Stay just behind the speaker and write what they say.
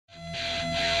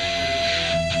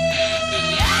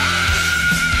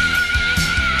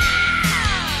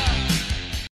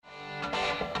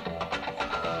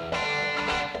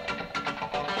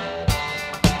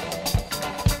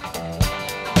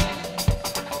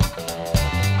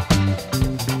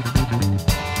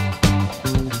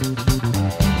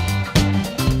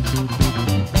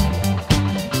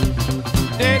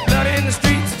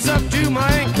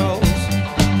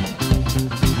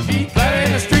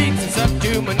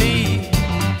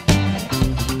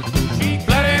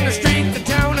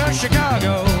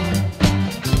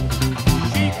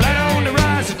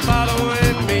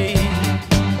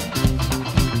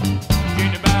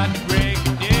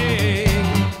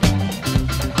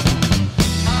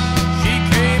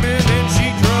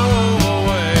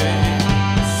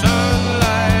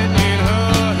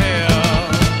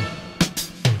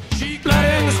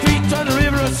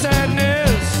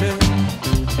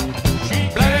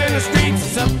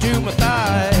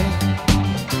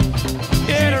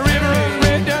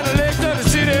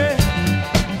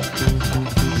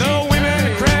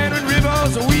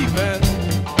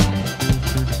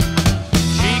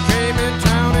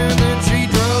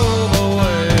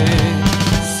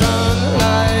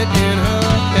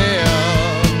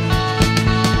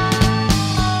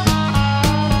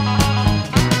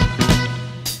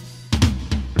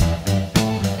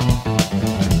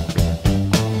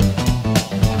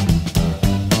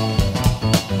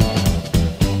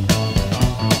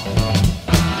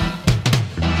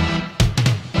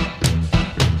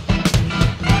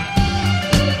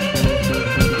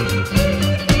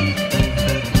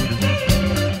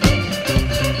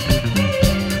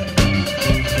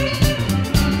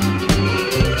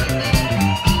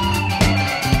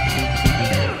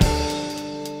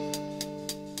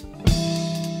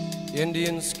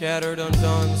beating, scattered on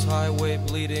dawn's highway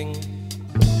bleeding.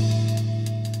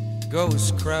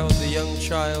 Ghosts crowd the young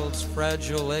child's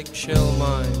fragile eggshell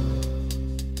mind.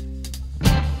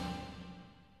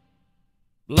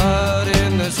 Blood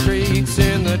in the streets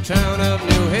in the town of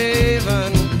New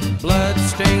Haven. Blood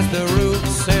stains the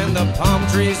roofs and the palm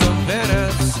trees of Venice.